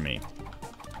motivator for me.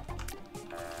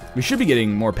 We should be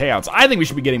getting more payouts. I think we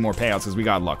should be getting more payouts because we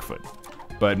got Luckfoot.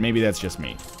 But maybe that's just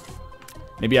me.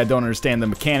 Maybe I don't understand the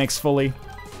mechanics fully.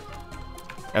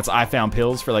 That's I found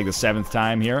pills for like the 7th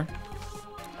time here.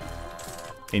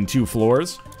 In 2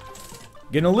 floors.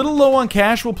 Getting a little low on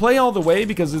cash. We'll play all the way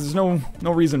because there's no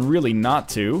reason really not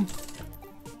to.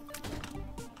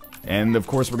 And of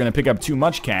course we're going to pick up too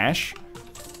much cash.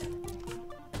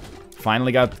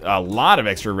 Finally got a lot of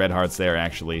extra red hearts there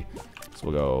actually. So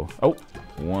we'll go, oh,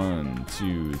 1,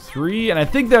 2, 3. And I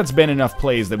think that's been enough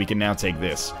plays that we can now take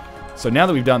this. So now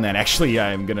that we've done that, actually,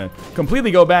 I'm going to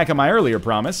completely go back on my earlier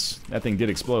promise. That thing did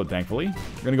explode, thankfully.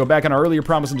 We're going to go back on our earlier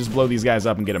promise and just blow these guys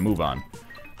up and get a move on.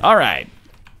 Alright.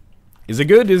 Is it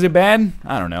good? Is it bad?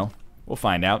 I don't know. We'll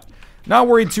find out. Not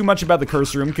worried too much about the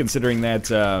curse room, considering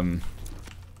that,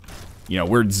 You know,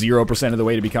 we're 0% of the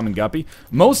way to becoming Guppy.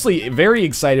 Mostly very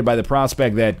excited by the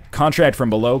prospect that Contract from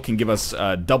Below can give us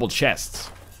double chests,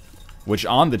 which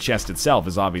on the chest itself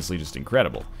is obviously just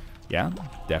incredible. Yeah,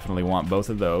 definitely want both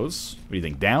of those. What do you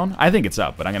think, down? I think it's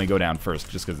up, but I'm going to go down first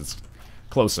just because it's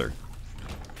closer.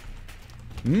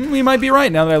 We might be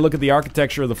right now that I look at the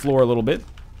architecture of the floor a little bit.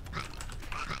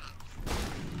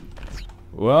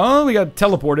 Well, we got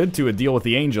teleported to a deal with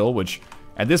the angel, which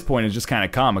at this point is just kind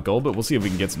of comical, but we'll see if we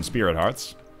can get some spirit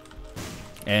hearts.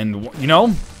 And, you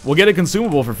know, we'll get a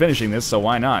consumable for finishing this, so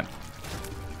why not?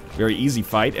 Very easy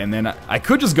fight, and then I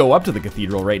could just go up to the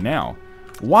cathedral right now.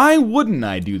 Why wouldn't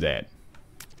I do that?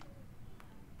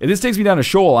 If this takes me down a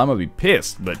shoal, I'm gonna be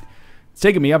pissed, but it's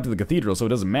taking me up to the cathedral, so it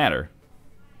doesn't matter.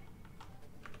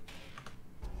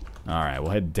 Alright,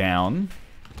 we'll head down.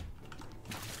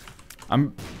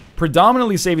 I'm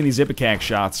predominantly saving these Ipecac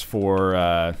shots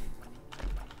for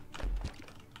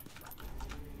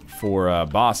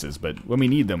bosses, but when we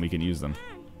need them, we can use them.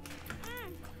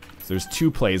 So there's 2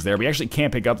 plays there. We actually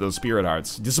can't pick up those spirit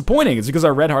hearts. Disappointing, it's because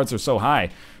our red hearts are so high.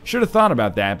 Should have thought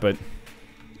about that, but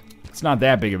it's not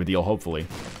that big of a deal, hopefully.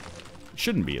 It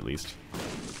shouldn't be, at least.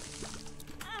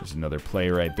 There's another play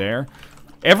right there.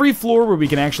 Every floor where we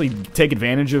can actually take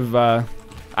advantage of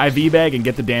IV bag and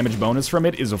get the damage bonus from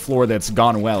it is a floor that's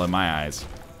gone well in my eyes.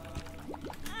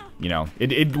 You know,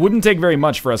 it wouldn't take very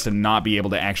much for us to not be able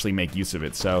to actually make use of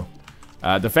it, so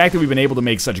the fact that we've been able to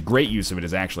make such great use of it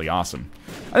is actually awesome.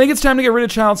 I think it's time to get rid of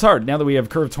Child's Heart now that we have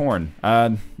Curved Horn.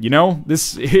 You know,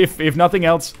 this, if nothing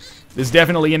else, this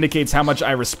definitely indicates how much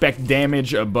I respect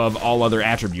damage above all other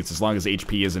attributes, as long as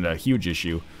HP isn't a huge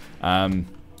issue.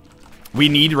 We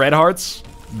need red hearts,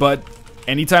 but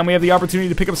anytime we have the opportunity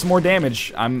to pick up some more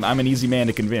damage, I'm an easy man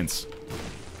to convince.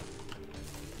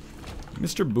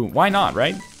 Mr. Boom. Why not,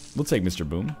 right? We'll take Mr.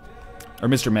 Boom. Or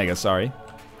Mr. Mega, sorry.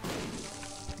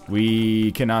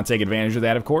 We cannot take advantage of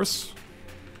that, of course.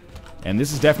 And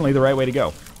this is definitely the right way to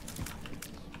go.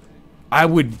 I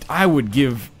would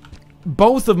give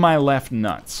both of my left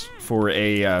nuts for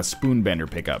a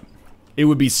Spoonbender pickup. It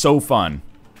would be so fun.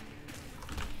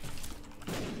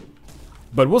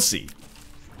 But we'll see.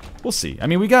 We'll see. I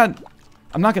mean, we got...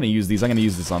 I'm not going to use these. I'm going to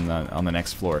use this on the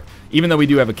next floor. Even though we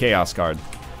do have a Chaos card.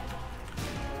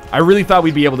 I really thought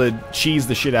we'd be able to cheese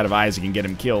the shit out of Isaac and get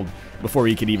him killed before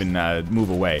he could even move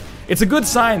away. It's a good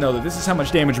sign, though, that this is how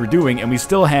much damage we're doing, and we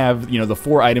still have, you know, the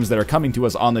 4 items that are coming to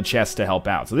us on the chest to help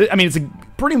out. So, I mean, it's a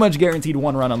pretty much guaranteed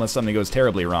one run unless something goes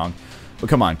terribly wrong. But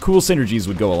come on, cool synergies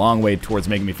would go a long way towards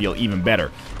making me feel even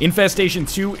better. Infestation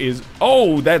 2 is...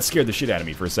 Oh, that scared the shit out of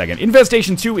me for a second.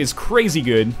 Infestation 2 is crazy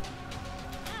good.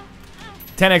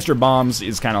 10 extra bombs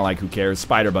is kind of like who cares.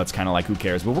 Spider Butt's kind of like who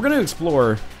cares. But we're going to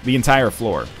explore the entire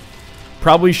floor.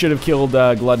 Probably should have killed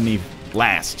Gluttony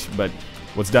last, but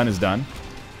what's done is done.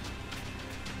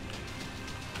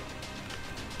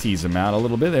 Tease him out a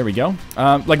little bit. There we go.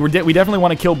 Like we definitely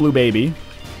want to kill Blue Baby.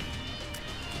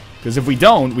 Because if we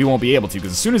don't, we won't be able to.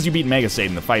 Because as soon as you beat Mega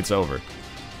Satan, the fight's over.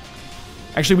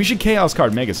 Actually, we should Chaos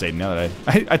card Mega Satan now that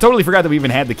I totally forgot that we even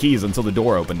had the keys until the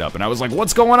door opened up. And I was like,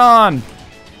 what's going on?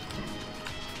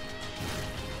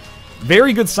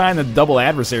 Very good sign that double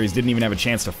adversaries didn't even have a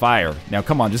chance to fire. Now,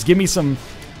 come on, just give me some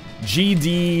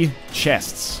GD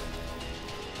chests.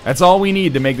 That's all we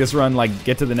need to make this run, like,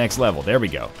 get to the next level. There we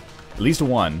go. At least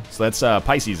 1. So that's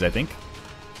Pisces, I think.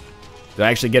 Did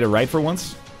I actually get it right for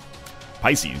once?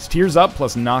 Pisces. Tears Up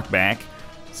plus Knockback.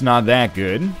 It's not that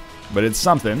good, but it's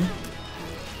something.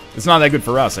 It's not that good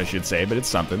for us, I should say, but it's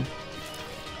something.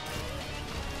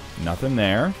 Nothing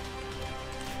there.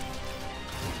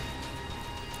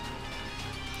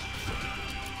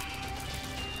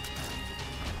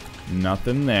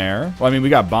 Nothing there. Well, I mean, we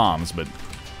got bombs, but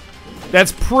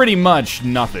that's pretty much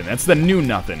nothing. That's the new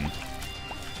nothing.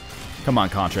 Come on,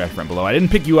 Contract from Below. I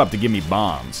didn't pick you up to give me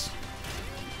bombs.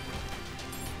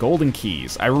 Golden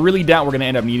keys. I really doubt we're going to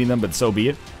end up needing them, but so be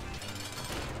it.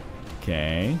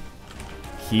 Okay.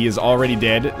 He is already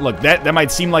dead. Look, that might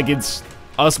seem like it's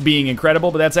us being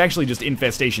incredible, but that's actually just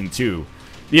Infestation 2.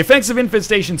 The effects of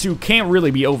Infestation 2 can't really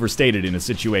be overstated in a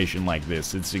situation like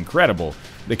this. It's incredible,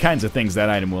 the kinds of things that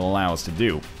item will allow us to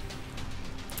do.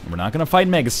 We're not going to fight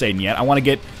Mega Satan yet. I want to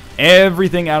get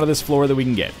everything out of this floor that we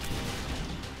can get.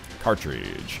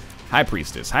 Cartridge. High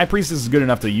Priestess. High Priestess is good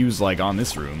enough to use, like, on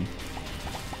this room.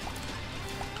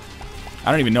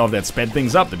 I don't even know if that sped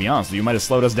things up, to be honest with you. Might have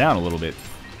slowed us down a little bit.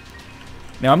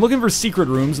 Now, I'm looking for secret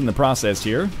rooms in the process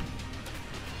here.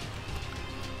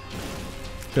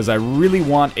 Because I really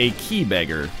want a key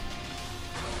beggar.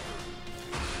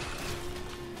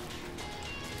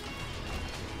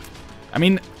 I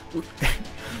mean,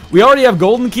 We already have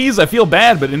golden keys. I feel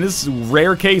bad, but in this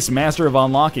rare case, Master of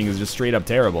Unlocking is just straight up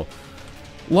terrible.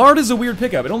 Lard is a weird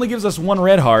pickup. It only gives us 1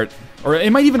 red heart. Or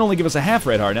it might even only give us a half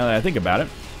red heart now that I think about it.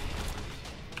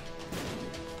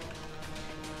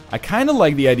 I kind of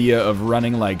like the idea of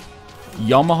running like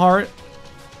Yum Heart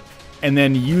and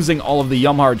then using all of the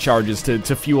Yum Heart charges to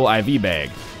fuel IV Bag.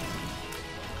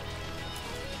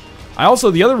 I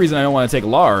also, the other reason I don't want to take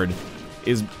Lard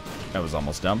is, that was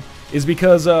almost dumb, is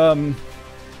because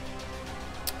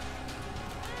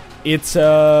it's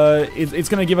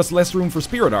going to give us less room for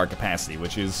Spirit Art capacity,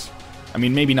 which is, I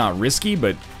mean, maybe not risky,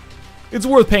 but it's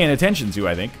worth paying attention to,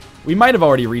 I think. We might have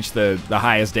already reached the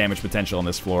highest damage potential on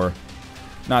this floor.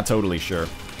 Not totally sure.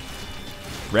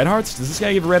 Red hearts? Does this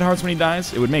guy give red hearts when he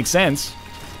dies? It would make sense.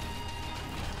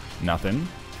 Nothing.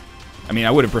 I mean,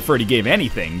 I would have preferred he gave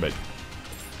anything, but...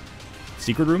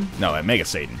 Secret room? No, at Mega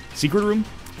Satan. Secret room?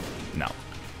 No.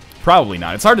 Probably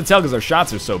not. It's hard to tell because our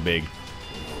shots are so big.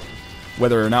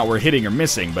 Whether or not we're hitting or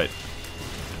missing, but...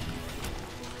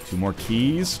 2 more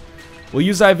keys. We'll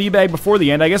use IV Bag before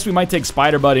the end. I guess we might take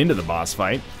Spider Butt into the boss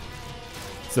fight.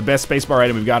 It's the best spacebar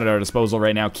item we've got at our disposal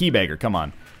right now. Keybagger, come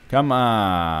on. Come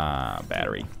on,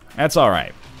 battery. That's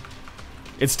alright.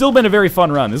 It's still been a very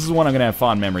fun run. This is one I'm going to have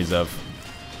fond memories of.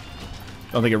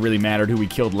 Don't think it really mattered who we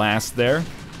killed last there.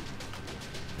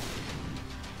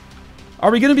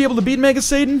 Are we going to be able to beat Mega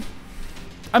Satan?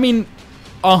 I mean,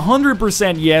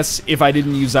 100% yes if I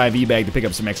didn't use IV Bag to pick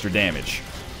up some extra damage.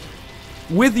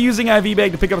 With using IV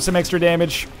Bag to pick up some extra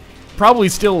damage, probably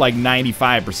still like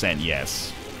 95%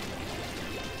 yes.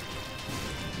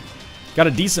 Got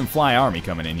a decent fly army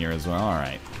coming in here as well.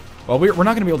 Alright. Well, we're not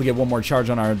going to be able to get 1 more charge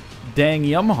on our dang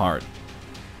Yum Heart.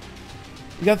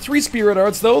 We got 3 Spirit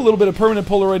Arts, though. A little bit of permanent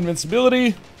Polaroid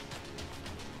invincibility.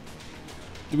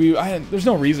 There's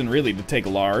no reason, really, to take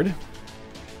Lard.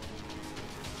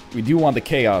 We do want the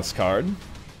Chaos card.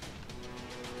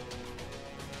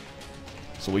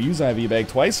 So we'll use IV Bag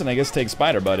twice, and I guess take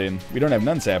Spider Butt in. We don't have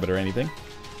Nun Sabbat or anything.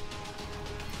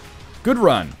 Good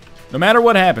run. No matter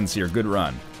what happens here, good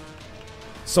run.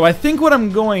 So I think what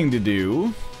I'm going to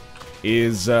do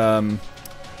is, I'm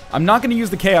not going to use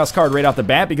the Chaos card right off the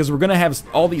bat because we're going to have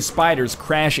all these spiders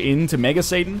crash into Mega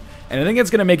Satan, and I think it's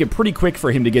going to make it pretty quick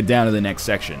for him to get down to the next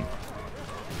section.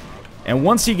 And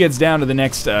once he gets down to the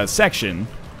next section,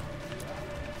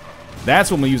 that's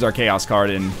when we'll use our Chaos card,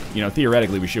 and, you know,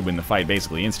 theoretically we should win the fight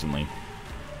basically instantly.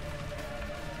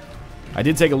 I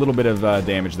did take a little bit of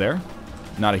damage there.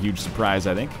 Not a huge surprise,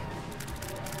 I think.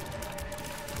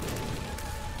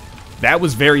 That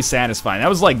was very satisfying. That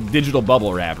was like digital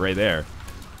bubble wrap right there.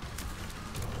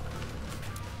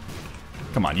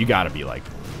 Come on, you gotta be like,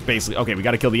 basically, okay, we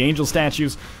gotta kill the angel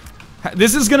statues.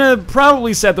 This is gonna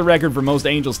probably set the record for most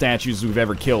angel statues we've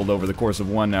ever killed over the course of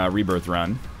one Rebirth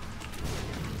run.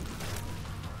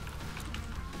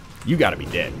 You gotta be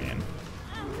dead, man.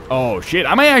 Oh, shit,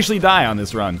 I might actually die on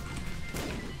this run.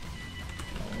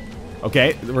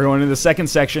 Okay, we're going to the second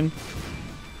section.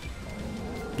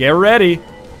 Get ready.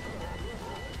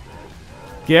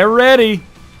 Get ready.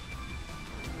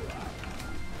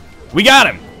 We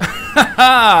got him.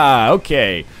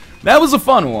 Okay. That was a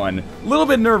fun one. A little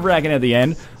bit nerve-wracking at the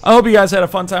end. I hope you guys had a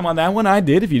fun time on that one. I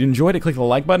did. If you enjoyed it, click the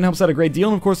like button. Helps out a great deal.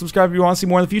 And, of course, subscribe if you want to see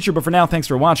more in the future. But for now, thanks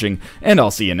for watching, and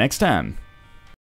I'll see you next time.